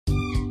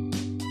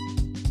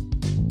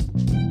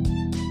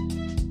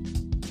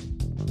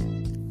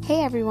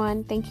Hey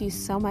everyone, thank you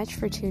so much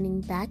for tuning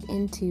back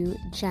into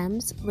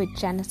Gems with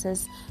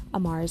Genesis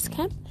Amaris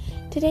Kemp.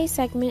 Today's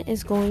segment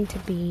is going to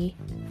be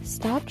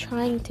Stop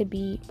Trying to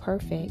Be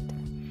Perfect.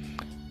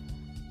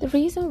 The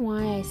reason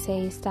why I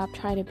say stop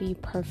trying to be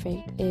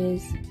perfect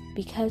is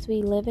because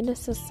we live in a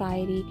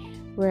society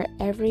where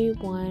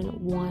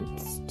everyone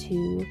wants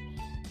to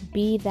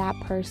be that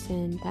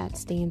person that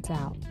stands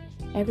out.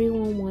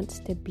 Everyone wants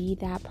to be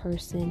that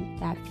person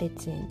that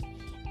fits in.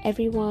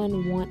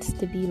 Everyone wants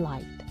to be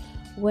liked.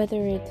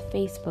 Whether it's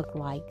Facebook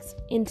likes,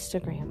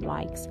 Instagram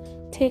likes,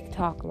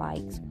 TikTok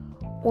likes,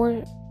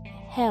 or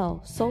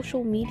hell,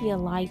 social media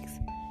likes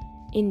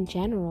in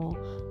general,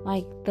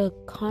 like the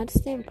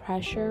constant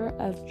pressure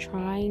of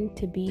trying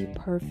to be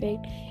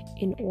perfect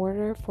in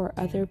order for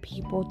other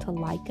people to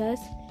like us,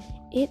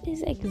 it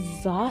is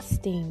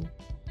exhausting.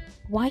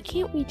 Why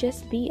can't we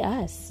just be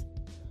us?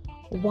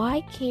 Why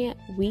can't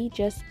we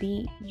just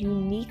be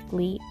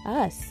uniquely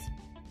us?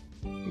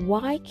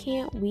 Why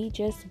can't we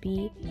just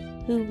be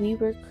who we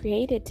were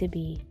created to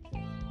be?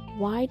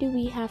 Why do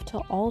we have to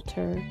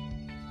alter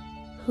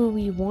who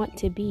we want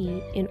to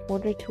be in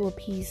order to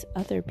appease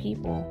other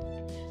people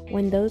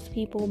when those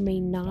people may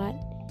not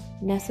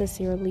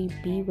necessarily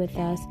be with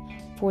us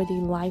for the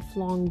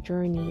lifelong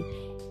journey?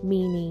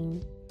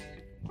 Meaning,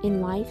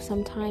 in life,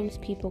 sometimes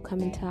people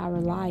come into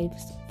our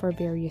lives for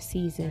various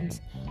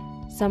seasons.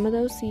 Some of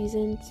those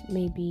seasons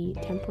may be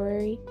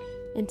temporary,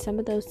 and some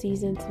of those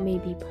seasons may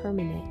be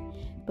permanent.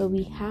 But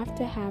we have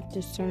to have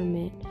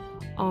discernment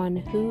on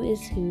who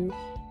is who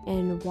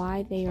and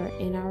why they are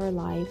in our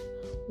life,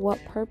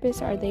 what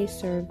purpose are they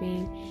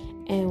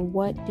serving, and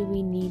what do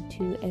we need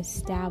to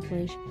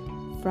establish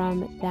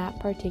from that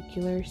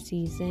particular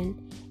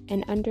season,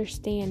 and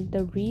understand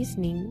the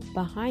reasoning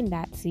behind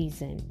that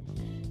season.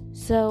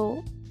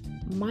 So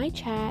my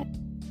chat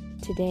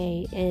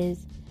today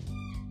is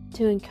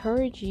to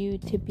encourage you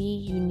to be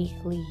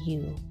uniquely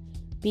you.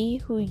 Be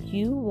who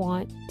you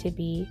want to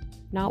be,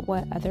 not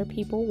what other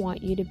people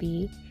want you to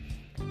be.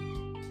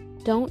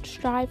 Don't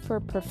strive for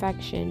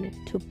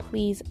perfection to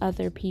please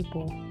other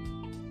people.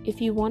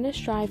 If you want to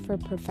strive for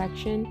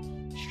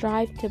perfection,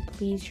 strive to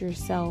please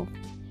yourself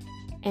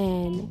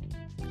and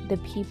the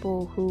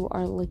people who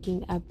are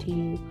looking up to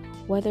you,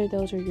 whether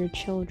those are your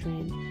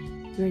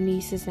children, your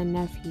nieces and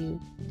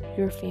nephews,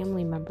 your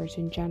family members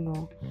in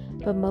general.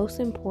 But most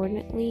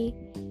importantly,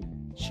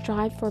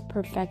 strive for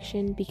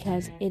perfection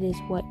because it is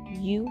what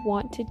you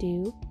want to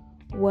do,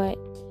 what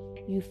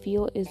you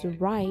feel is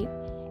right,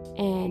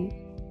 and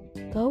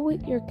go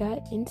with your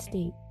gut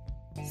instinct.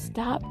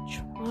 Stop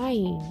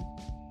trying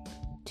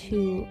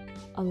to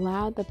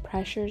allow the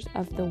pressures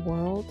of the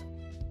world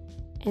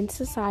and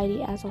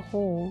society as a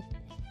whole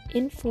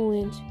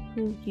influence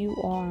who you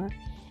are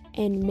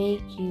and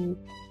make you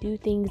do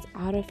things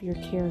out of your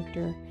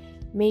character,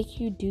 make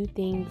you do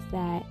things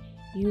that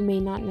you may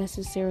not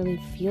necessarily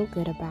feel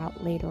good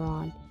about later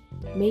on,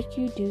 make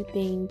you do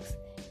things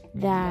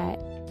that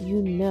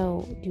you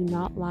know do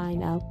not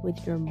line up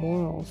with your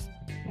morals,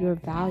 your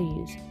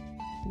values,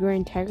 your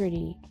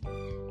integrity,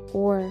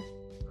 or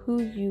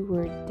who you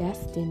were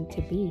destined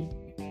to be.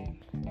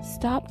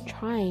 Stop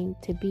trying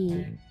to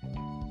be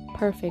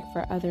perfect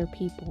for other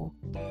people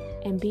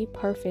and be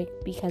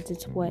perfect because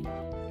it's what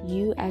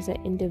you as an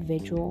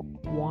individual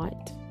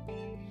want.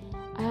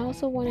 I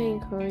also want to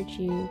encourage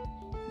you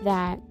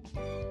that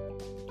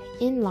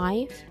in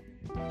life,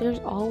 there's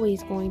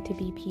always going to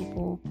be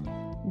people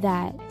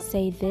that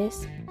say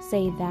this,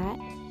 say that,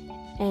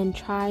 and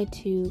try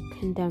to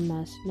condemn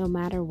us no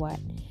matter what.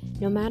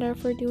 No matter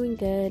if we're doing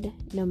good,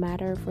 no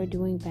matter if we're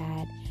doing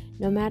bad,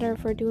 no matter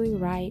if we're doing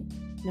right,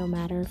 no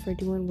matter if we're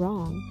doing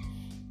wrong.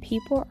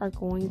 People are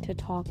going to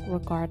talk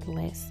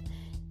regardless.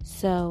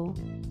 So,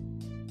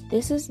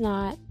 this is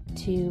not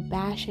to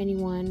bash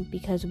anyone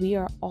because we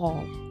are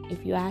all,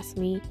 if you ask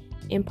me,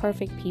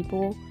 imperfect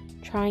people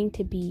trying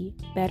to be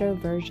better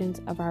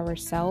versions of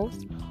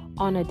ourselves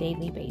on a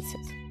daily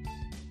basis.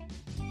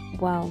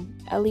 Well,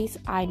 at least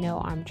I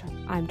know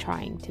I'm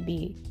trying to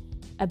be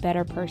a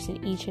better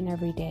person each and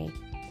every day.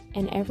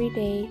 And every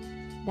day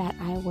that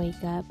I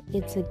wake up,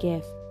 it's a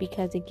gift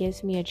because it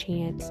gives me a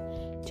chance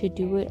to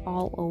do it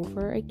all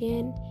over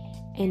again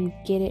and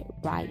get it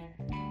right.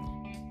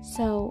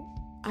 So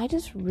I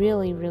just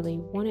really, really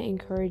want to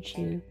encourage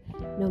you,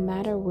 no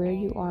matter where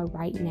you are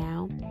right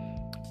now,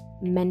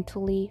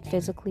 mentally,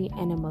 physically,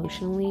 and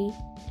emotionally,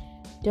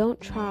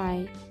 don't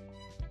try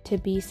to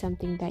be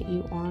something that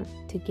you aren't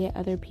to get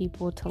other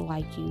people to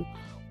like you.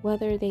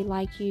 Whether they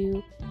like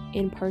you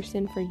in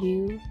person for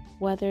you,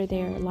 whether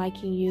they're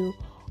liking you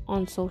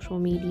on social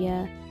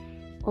media,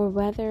 or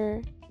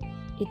whether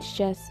it's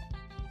just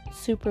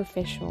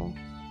superficial.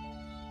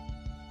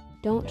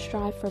 Don't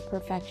strive for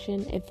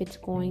perfection if it's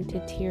going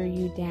to tear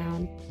you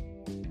down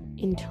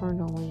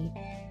internally,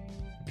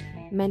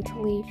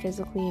 mentally,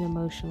 physically, and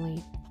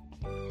emotionally.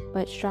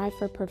 But strive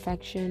for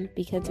perfection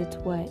because it's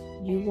what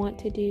you want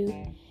to do,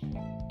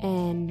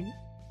 and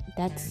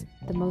that's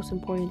the most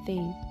important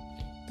thing.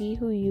 Be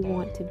who you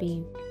want to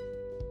be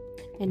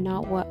and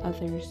not what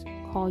others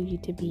call you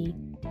to be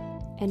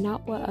and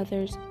not what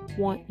others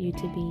want you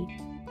to be.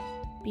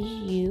 Be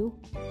you,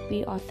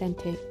 be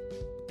authentic,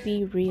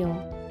 be real,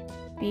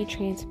 be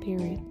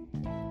transparent,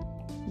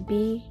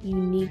 be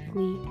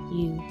uniquely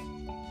you.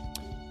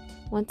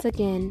 Once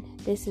again,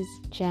 this is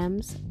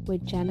Gems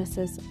with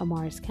Genesis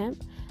Amars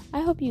Kemp.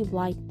 I hope you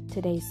liked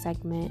today's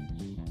segment,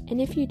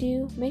 and if you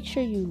do, make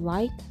sure you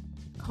like,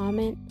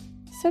 comment,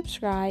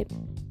 subscribe,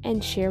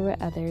 and share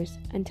with others.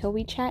 Until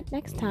we chat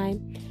next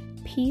time,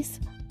 peace,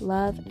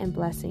 love, and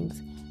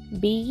blessings.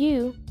 Be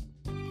you.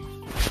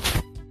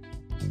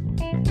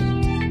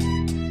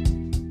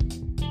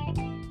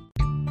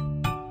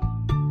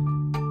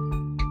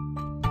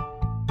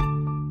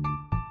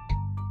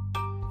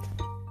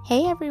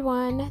 Hey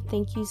everyone,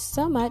 thank you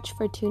so much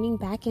for tuning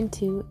back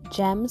into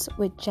Gems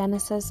with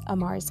Genesis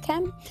Amars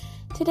Kemp.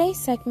 Today's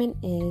segment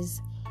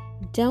is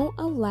Don't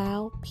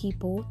Allow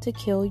People to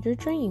Kill Your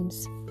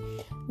Dreams.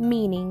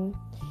 Meaning,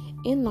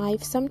 in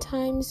life,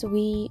 sometimes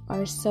we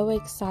are so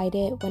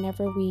excited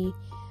whenever we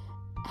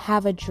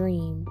have a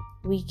dream,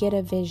 we get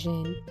a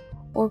vision,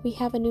 or we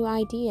have a new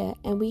idea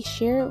and we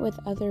share it with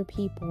other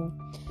people.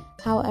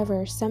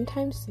 However,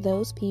 sometimes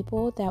those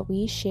people that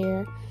we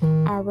share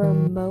our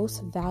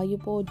most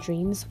valuable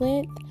dreams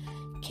with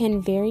can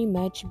very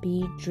much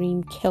be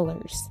dream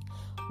killers.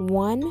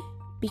 One,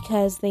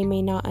 because they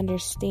may not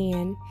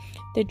understand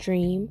the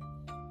dream.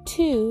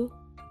 Two,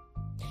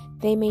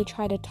 they may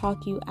try to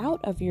talk you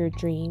out of your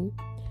dream.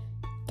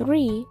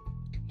 3,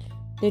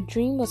 the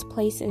dream was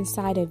placed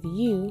inside of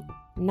you,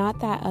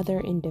 not that other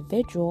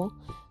individual,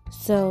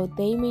 so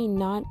they may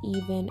not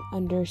even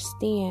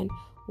understand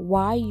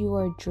why you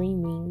are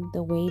dreaming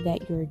the way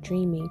that you're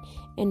dreaming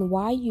and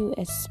why you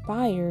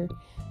aspire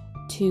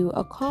to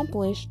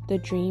accomplish the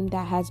dream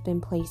that has been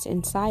placed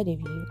inside of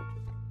you.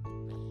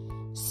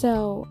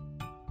 So,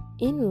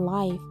 in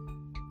life,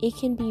 it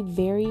can be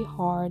very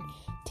hard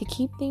to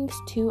keep things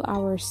to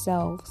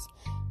ourselves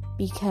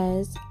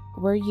because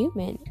we're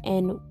human,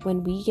 and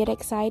when we get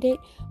excited,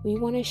 we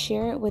want to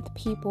share it with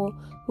people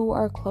who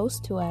are close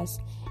to us,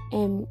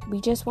 and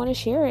we just want to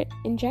share it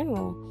in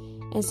general.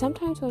 And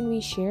sometimes when we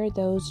share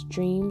those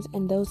dreams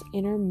and those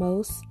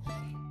innermost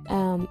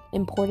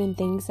important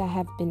things that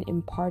have been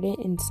imparted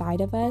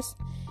inside of us,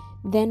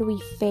 then we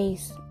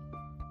face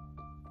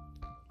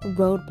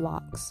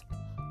roadblocks,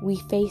 we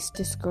face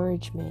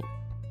discouragement,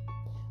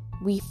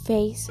 we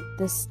face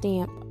the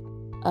stamp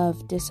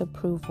of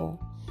disapproval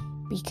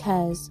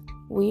because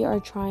we are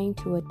trying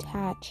to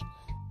attach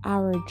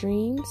our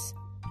dreams,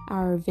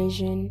 our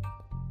vision,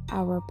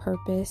 our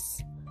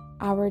purpose,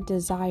 our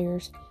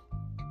desires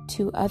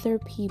to other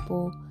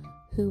people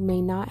who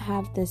may not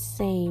have the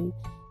same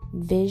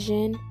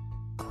vision,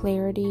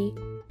 clarity,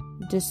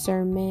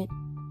 discernment,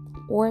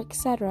 or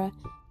etc.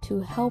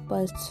 to help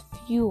us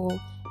fuel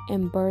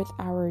and birth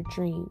our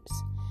dreams.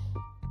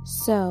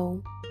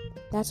 So,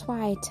 that's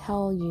why I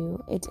tell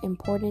you it's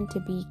important to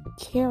be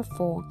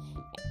careful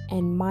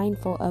and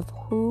mindful of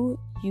who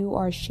you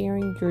are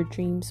sharing your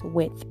dreams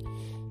with,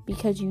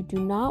 because you do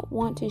not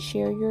want to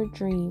share your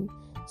dreams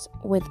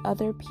with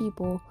other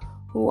people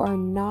who are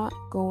not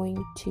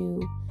going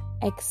to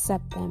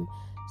accept them.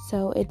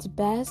 So it's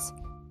best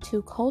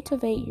to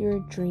cultivate your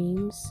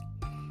dreams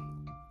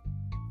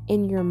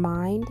in your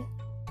mind.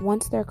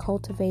 Once they're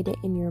cultivated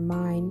in your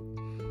mind,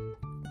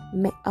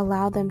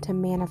 allow them to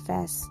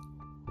manifest.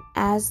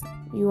 As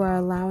you are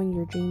allowing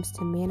your dreams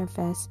to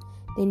manifest,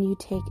 then you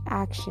take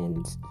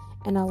actions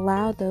and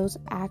allow those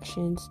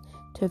actions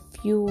to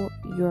fuel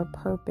your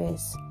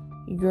purpose,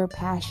 your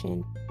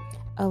passion,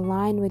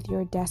 align with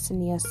your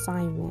destiny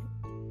assignment,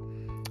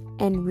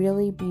 and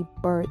really be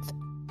birthed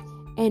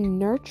and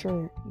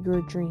nurture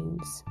your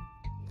dreams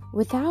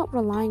without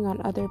relying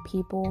on other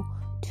people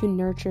to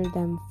nurture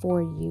them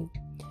for you.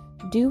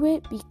 Do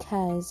it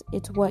because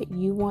it's what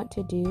you want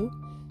to do.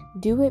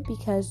 Do it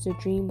because the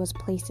dream was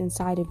placed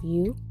inside of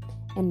you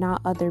and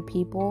not other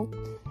people.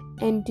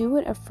 And do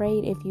it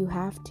afraid if you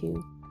have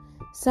to.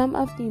 Some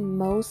of the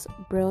most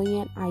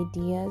brilliant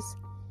ideas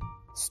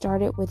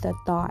started with a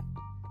thought.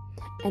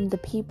 And the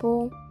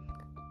people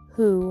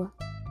who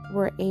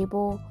were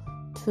able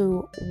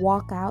to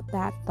walk out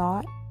that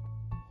thought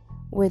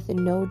with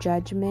no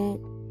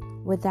judgment,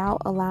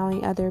 without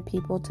allowing other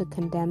people to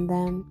condemn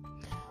them,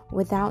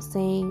 without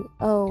saying,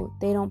 oh,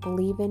 they don't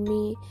believe in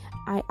me,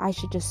 I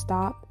should just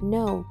stop.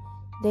 No,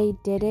 they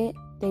did it.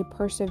 They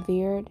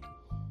persevered.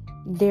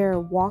 They're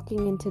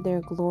walking into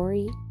their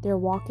glory. They're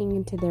walking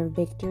into their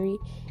victory.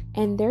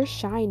 And they're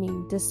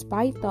shining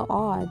despite the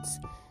odds,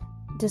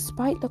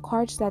 despite the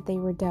cards that they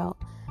were dealt.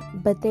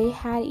 But they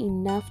had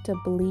enough to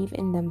believe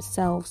in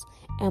themselves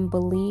and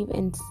believe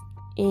in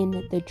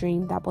the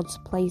dream that was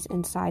placed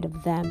inside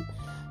of them,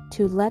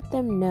 to let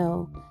them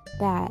know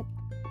that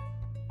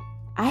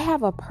I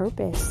have a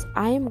purpose.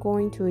 I am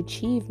going to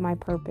achieve my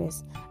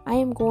purpose. I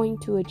am going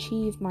to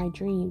achieve my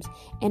dreams.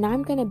 And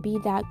I'm going to be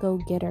that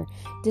go-getter,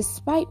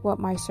 despite what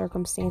my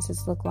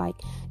circumstances look like,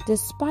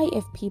 despite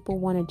if people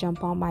want to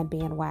jump on my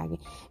bandwagon,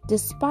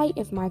 despite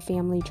if my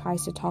family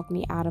tries to talk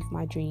me out of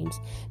my dreams,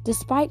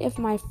 despite if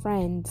my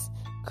friends,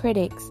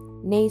 critics,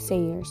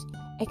 naysayers,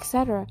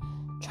 etc.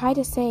 try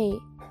to say,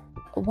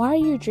 why are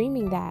you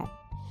dreaming that?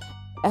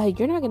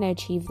 You're not going to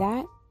achieve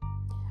that.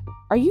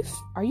 Are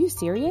you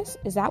serious?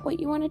 Is that what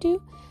you want to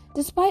do?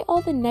 Despite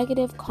all the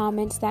negative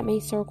comments that may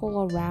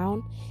circle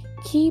around,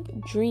 keep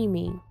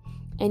dreaming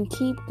and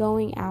keep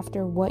going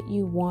after what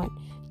you want.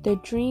 The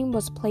dream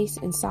was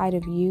placed inside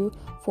of you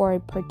for a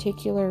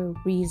particular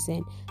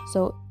reason.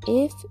 So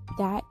if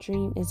that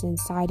dream is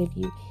inside of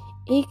you,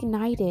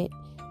 ignite it.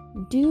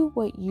 Do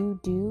what you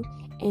do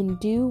and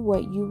do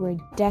what you were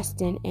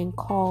destined and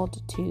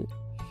called to.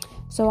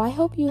 So I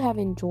hope you have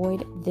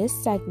enjoyed this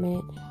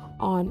segment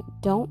on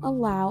Don't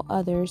Allow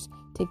Others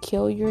to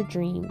Kill Your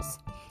Dreams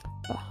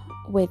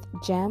with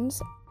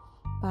Gems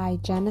by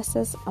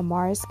Genesis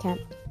Amaris Kemp.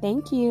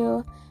 Thank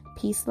you.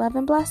 Peace, love,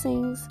 and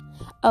blessings.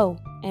 Oh,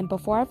 and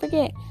before I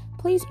forget,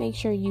 please make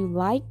sure you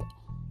like,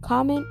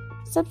 comment,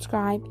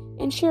 subscribe,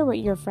 and share with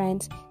your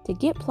friends to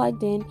get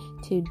plugged in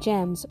to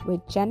Gems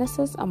with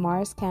Genesis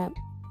Amaris Kemp.